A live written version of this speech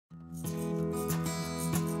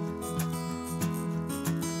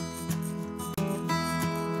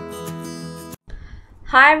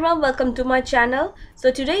Hi everyone, welcome to my channel.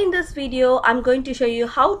 So today in this video I'm going to show you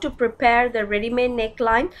how to prepare the ready-made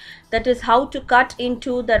neckline, that is how to cut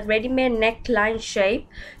into the ready-made neckline shape.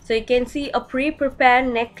 So you can see a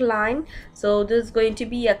pre-prepared neckline. So this is going to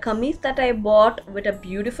be a kameez that I bought with a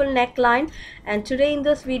beautiful neckline, and today in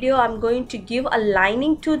this video I'm going to give a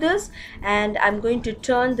lining to this and I'm going to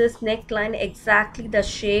turn this neckline exactly the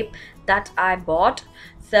shape that I bought.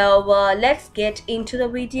 So let's get into the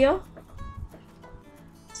video.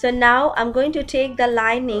 So now I'm going to take the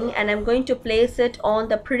lining and I'm going to place it on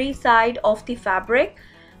the pretty side of the fabric.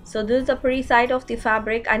 So this is the pretty side of the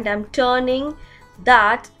fabric and I'm turning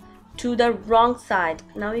that to the wrong side.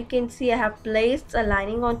 Now you can see I have placed a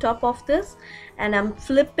lining on top of this and I'm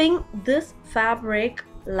flipping this fabric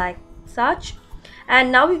like such.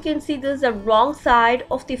 And now you can see this is the wrong side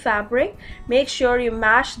of the fabric. Make sure you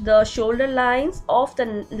match the shoulder lines of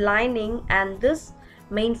the lining and this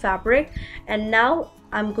main fabric. And now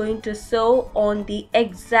I'm going to sew on the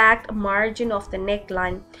exact margin of the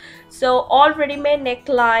neckline. So all ready-made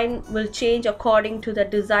neckline will change according to the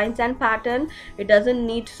designs and pattern. It doesn't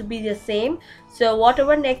need to be the same. So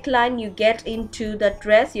whatever neckline you get into the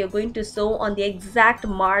dress, you're going to sew on the exact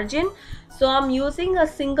margin. So I'm using a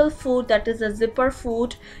single foot, that is a zipper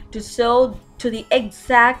foot, to sew to the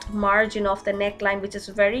exact margin of the neckline, which is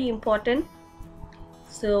very important.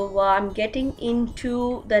 So I'm getting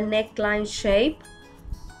into the neckline shape.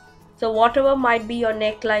 So whatever might be your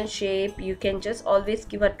neckline shape, you can just always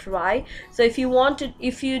give a try. So if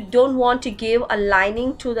you don't want to give a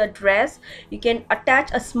lining to the dress, you can attach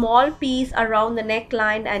a small piece around the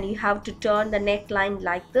neckline and you have to turn the neckline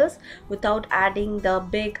like this without adding the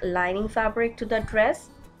big lining fabric to the dress.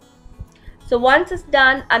 So once it's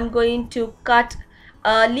done, I'm going to cut,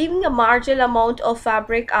 leaving a marginal amount of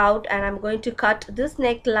fabric out, and I'm going to cut this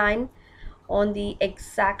neckline on the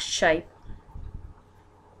exact shape.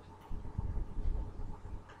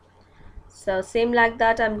 So same like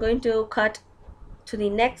that, I'm going to cut to the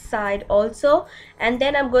next side also, and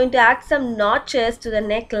then I'm going to add some notches to the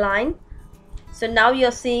neckline. So now you're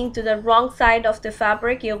seeing to the wrong side of the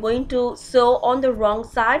fabric. You're going to sew on the wrong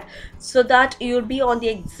side so that you'll be on the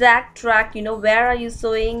exact track. You know where are you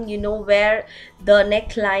sewing, you know where the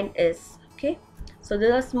neckline is. Okay, so this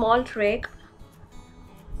is a small trick.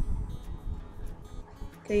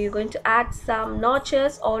 Okay, you're going to add some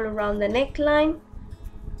notches all around the neckline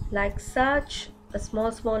like such, a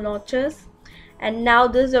small notches. And now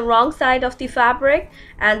this is the wrong side of the fabric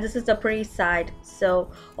and this is the pretty side.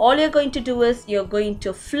 So all you're going to do is you're going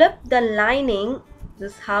to flip the lining.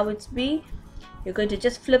 This is how it's be. You're going to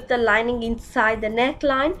just flip the lining inside the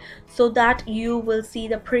neckline so that you will see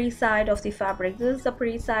the pretty side of the fabric. This is the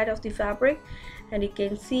pretty side of the fabric, and you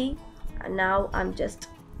can see. And now I'm just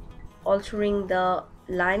altering the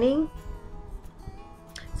lining.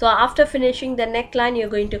 So after finishing the neckline, you're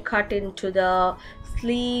going to cut into the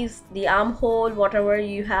sleeves, the armhole, whatever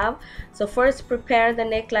you have. So first prepare the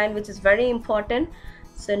neckline, which is very important.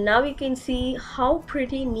 So now you can see how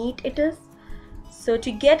pretty neat it is. So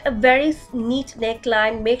to get a very neat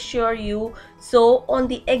neckline, make sure you sew on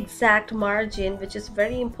the exact margin, which is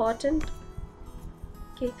very important.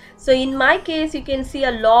 Okay, so in my case you can see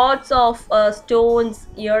a lots of stones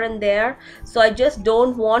here and there, so I just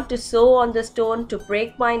don't want to sew on the stone to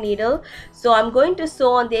break my needle. So I'm going to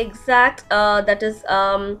sew on the exact that is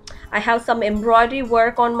I have some embroidery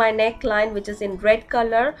work on my neckline which is in red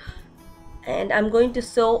color, and I'm going to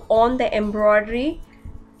sew on the embroidery.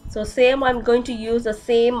 So same, I'm going to use the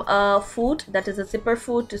same foot, that is a zipper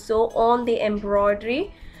foot, to sew on the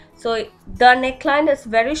embroidery. So the neckline is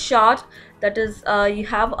very short, that is you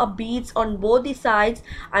have a beads on both the sides.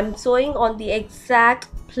 I'm sewing on the exact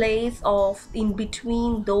place of in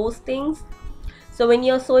between those things. So when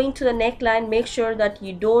you're sewing to the neckline, make sure that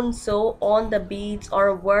you don't sew on the beads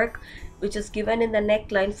or work which is given in the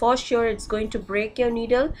neckline. For sure it's going to break your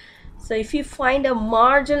needle. So if you find a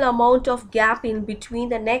marginal amount of gap in between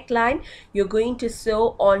the neckline, you're going to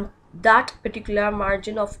sew on that particular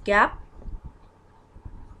margin of gap.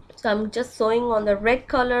 So I'm just sewing on the red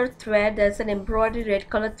color thread. There's an embroidery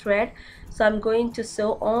red color thread, so I'm going to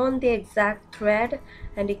sew on the exact thread,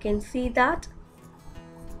 and you can see that.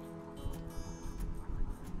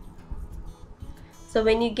 So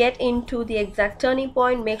when you get into the exact turning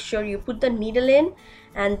point, make sure you put the needle in,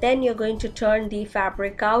 and then you're going to turn the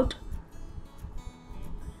fabric out.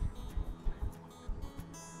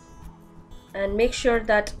 And make sure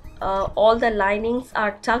that all the linings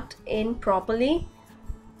are tucked in properly.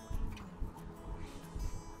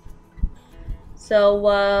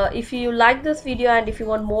 So if you like this video and if you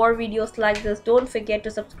want more videos like this, don't forget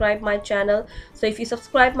to subscribe my channel. So if you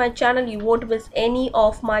subscribe my channel, you won't miss any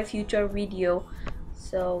of my future video.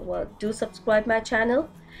 So do subscribe my channel.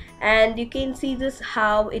 And you can see this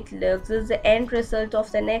how it looks. This is the end result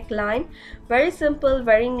of the neckline. Very simple,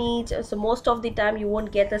 very neat. So most of the time you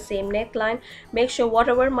won't get the same neckline. Make sure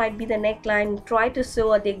whatever might be the neckline, try to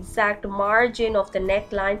sew at the exact margin of the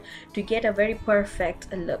neckline to get a very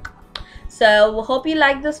perfect look. So hope you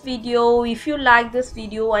like this video. If you like this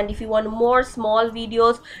video and if you want more small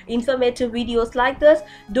videos, informative videos like this,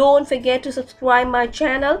 don't forget to subscribe my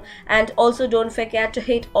channel, and also don't forget to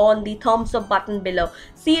hit on the thumbs up button below.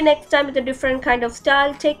 See you next time with a different kind of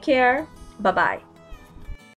style. Take care. Bye bye.